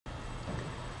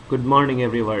Good morning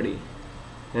everybody.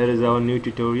 Here is our new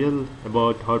tutorial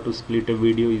about how to split a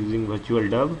video using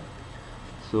Virtualdub.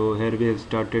 So here we have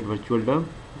started Virtualdub.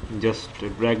 Just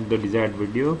drag the desired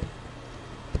video.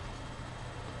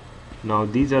 Now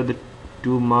these are the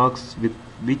two marks with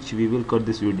which we will cut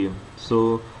this video.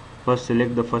 So first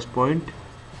select the first point.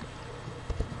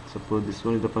 Suppose this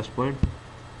one is the first point.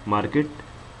 Mark it.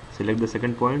 Select the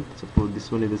second point. Suppose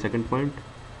this one is the second point.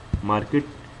 Mark it.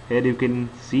 Here you can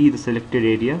see the selected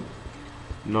area.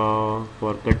 Now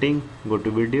for cutting, go to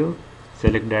video,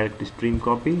 select direct stream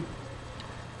copy.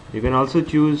 You can also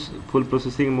choose full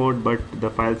processing mode, but the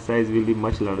file size will be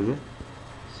much larger.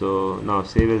 So now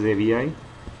save as AVI,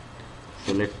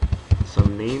 select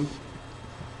some name,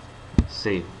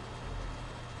 save.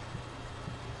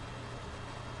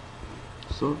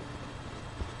 So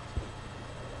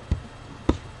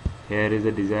here is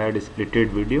the desired splitted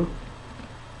video.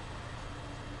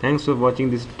 Thanks for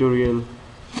watching this tutorial.